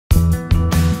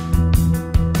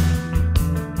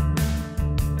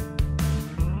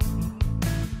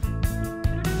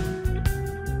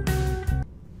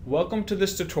Welcome to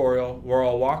this tutorial where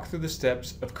I'll walk through the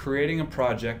steps of creating a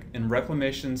project in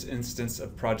Reclamation's instance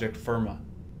of ProjectFirma.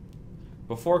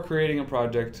 Before creating a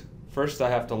project, first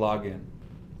I have to log in.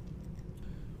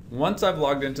 Once I've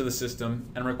logged into the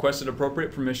system and requested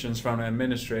appropriate permissions from an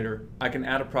administrator, I can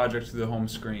add a project to the home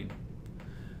screen.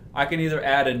 I can either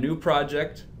add a new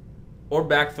project or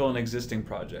backfill an existing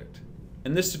project.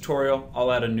 In this tutorial,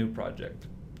 I'll add a new project.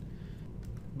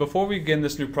 Before we begin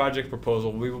this new project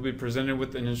proposal, we will be presented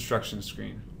with an instruction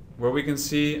screen where we can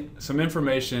see some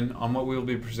information on what we will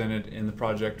be presented in the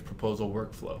project proposal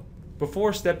workflow.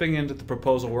 Before stepping into the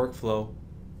proposal workflow,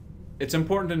 it's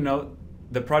important to note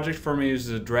that ProjectFirma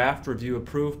uses a draft, review,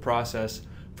 approve process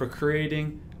for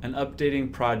creating and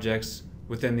updating projects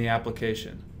within the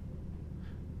application.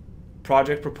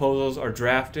 Project proposals are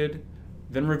drafted,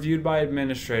 then reviewed by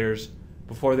administrators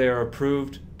before they are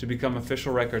approved to become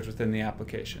official records within the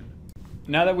application.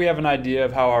 Now that we have an idea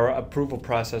of how our approval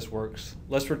process works,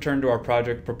 let's return to our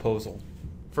project proposal.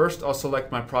 First, I'll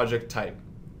select my project type,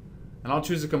 and I'll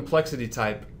choose a complexity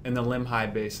type in the limb-high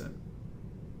basin.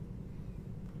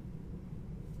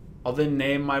 I'll then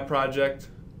name my project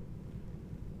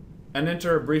and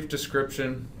enter a brief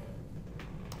description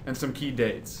and some key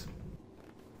dates.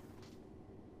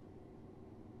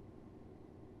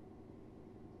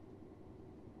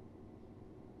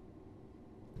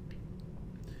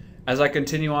 As I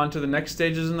continue on to the next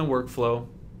stages in the workflow,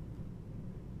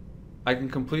 I can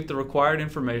complete the required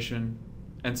information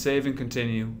and save and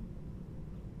continue.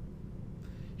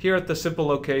 Here at the simple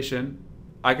location,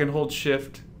 I can hold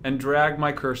Shift and drag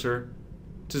my cursor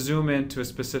to zoom in to a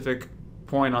specific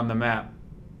point on the map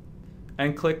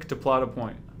and click to plot a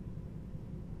point.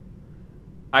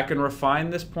 I can refine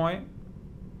this point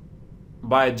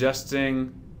by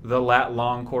adjusting the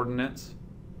lat-long coordinates.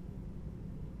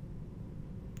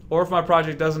 Or if my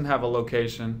project doesn't have a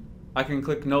location, I can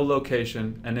click No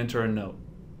Location and enter a note.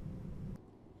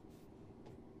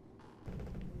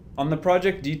 On the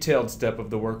project detailed step of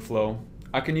the workflow,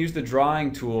 I can use the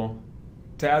drawing tool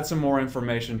to add some more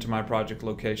information to my project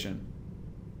location.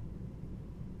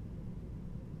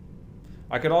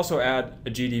 I could also add a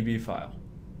GDB file.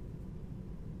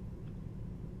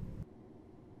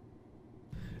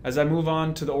 As I move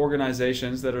on to the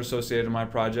organizations that are associated with my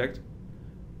project,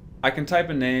 I can type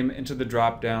a name into the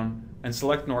drop-down and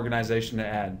select an organization to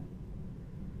add.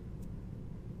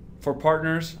 For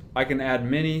partners, I can add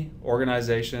many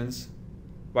organizations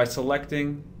by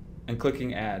selecting and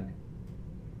clicking Add.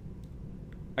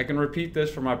 I can repeat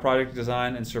this for my project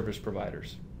design and service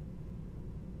providers.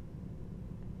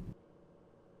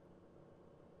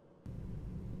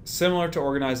 Similar to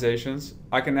organizations,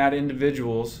 I can add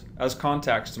individuals as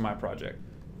contacts to my project.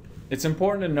 It's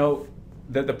important to note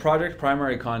that the project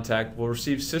primary contact will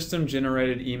receive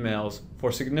system-generated emails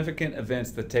for significant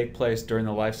events that take place during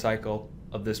the life cycle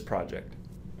of this project.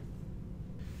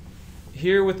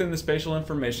 Here within the spatial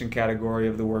information category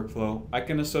of the workflow, I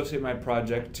can associate my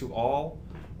project to all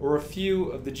or a few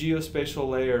of the geospatial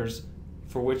layers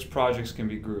for which projects can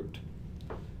be grouped.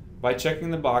 By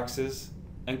checking the boxes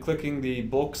and clicking the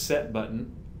Bulk Set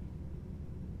button,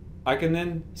 I can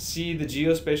then see the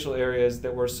geospatial areas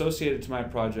that were associated to my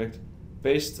project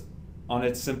based on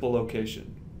its simple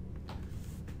location.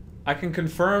 I can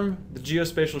confirm the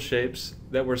geospatial shapes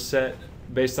that were set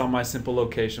based on my simple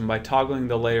location by toggling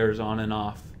the layers on and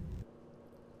off.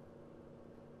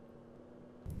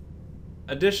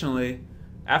 Additionally,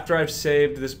 after I've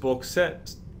saved this bulk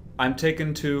set, I'm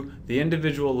taken to the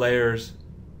individual layers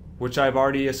which I've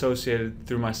already associated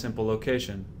through my simple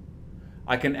location.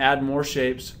 I can add more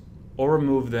shapes or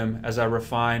remove them as I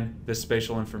refine this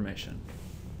spatial information.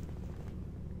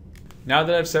 Now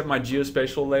that I've set my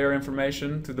geospatial layer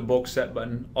information through the bulk set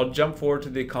button, I'll jump forward to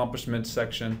the accomplishments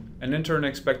section and enter an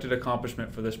expected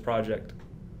accomplishment for this project.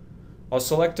 I'll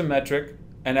select a metric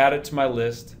and add it to my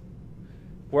list,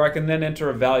 where I can then enter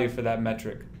a value for that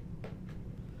metric.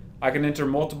 I can enter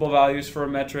multiple values for a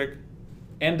metric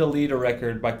and delete a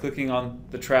record by clicking on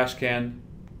the trash can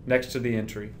next to the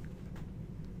entry.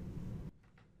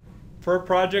 For a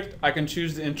project, I can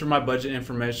choose to enter my budget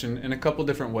information in a couple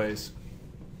different ways.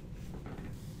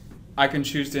 I can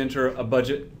choose to enter a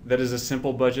budget that is a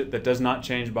simple budget that does not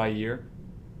change by year.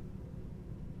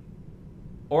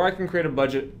 Or I can create a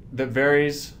budget that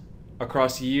varies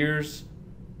across years,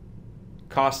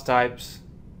 cost types,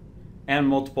 and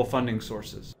multiple funding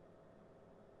sources.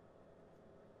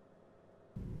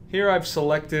 Here I've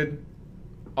selected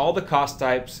all the cost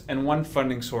types and one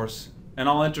funding source, and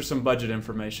I'll enter some budget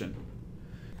information.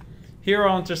 Here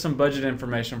I'll enter some budget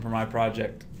information for my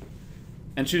project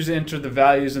and choose to enter the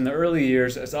values in the early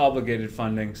years as obligated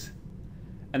fundings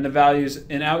and the values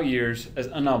in out years as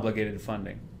unobligated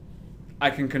funding. I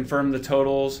can confirm the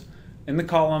totals in the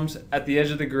columns at the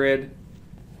edge of the grid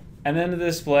and then the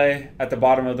display at the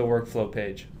bottom of the workflow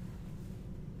page.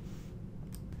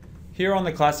 Here on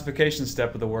the classification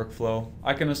step of the workflow,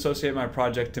 I can associate my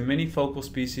project to many focal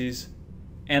species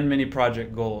and many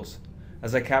project goals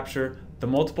as I capture the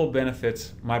multiple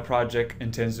benefits my project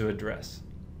intends to address.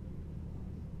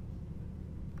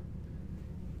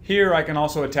 Here I can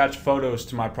also attach photos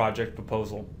to my project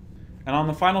proposal. And on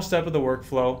the final step of the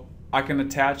workflow, I can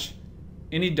attach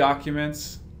any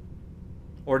documents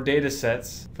or data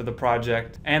sets for the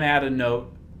project and add a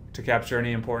note to capture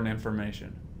any important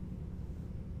information.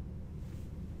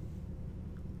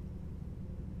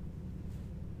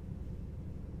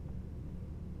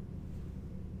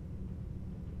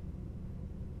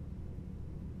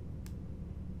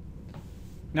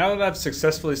 Now that I've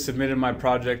successfully submitted my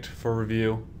project for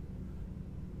review,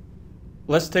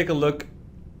 let's take a look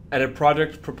at a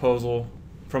project proposal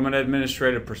from an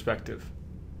administrative perspective.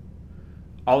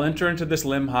 I'll enter into this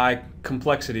limb-high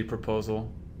complexity proposal.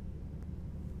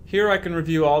 Here I can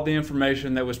review all the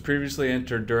information that was previously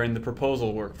entered during the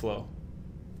proposal workflow.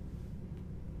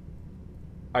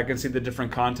 I can see the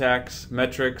different contacts,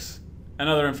 metrics, and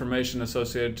other information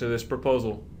associated to this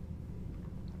proposal.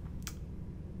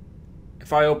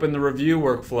 If I open the review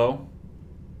workflow,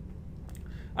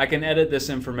 I can edit this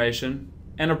information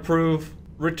and approve,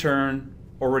 return,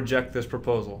 or reject this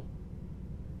proposal.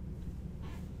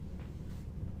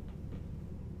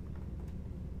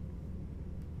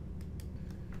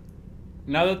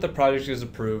 Now that the project is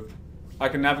approved, I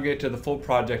can navigate to the full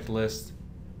project list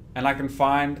and I can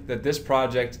find that this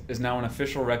project is now an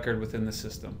official record within the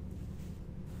system.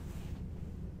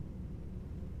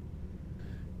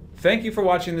 Thank you for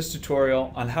watching this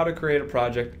tutorial on how to create a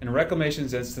project in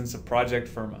Reclamation's instance of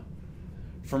ProjectFirma.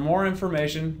 For more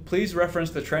information, please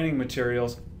reference the training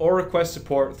materials or request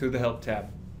support through the Help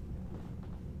tab.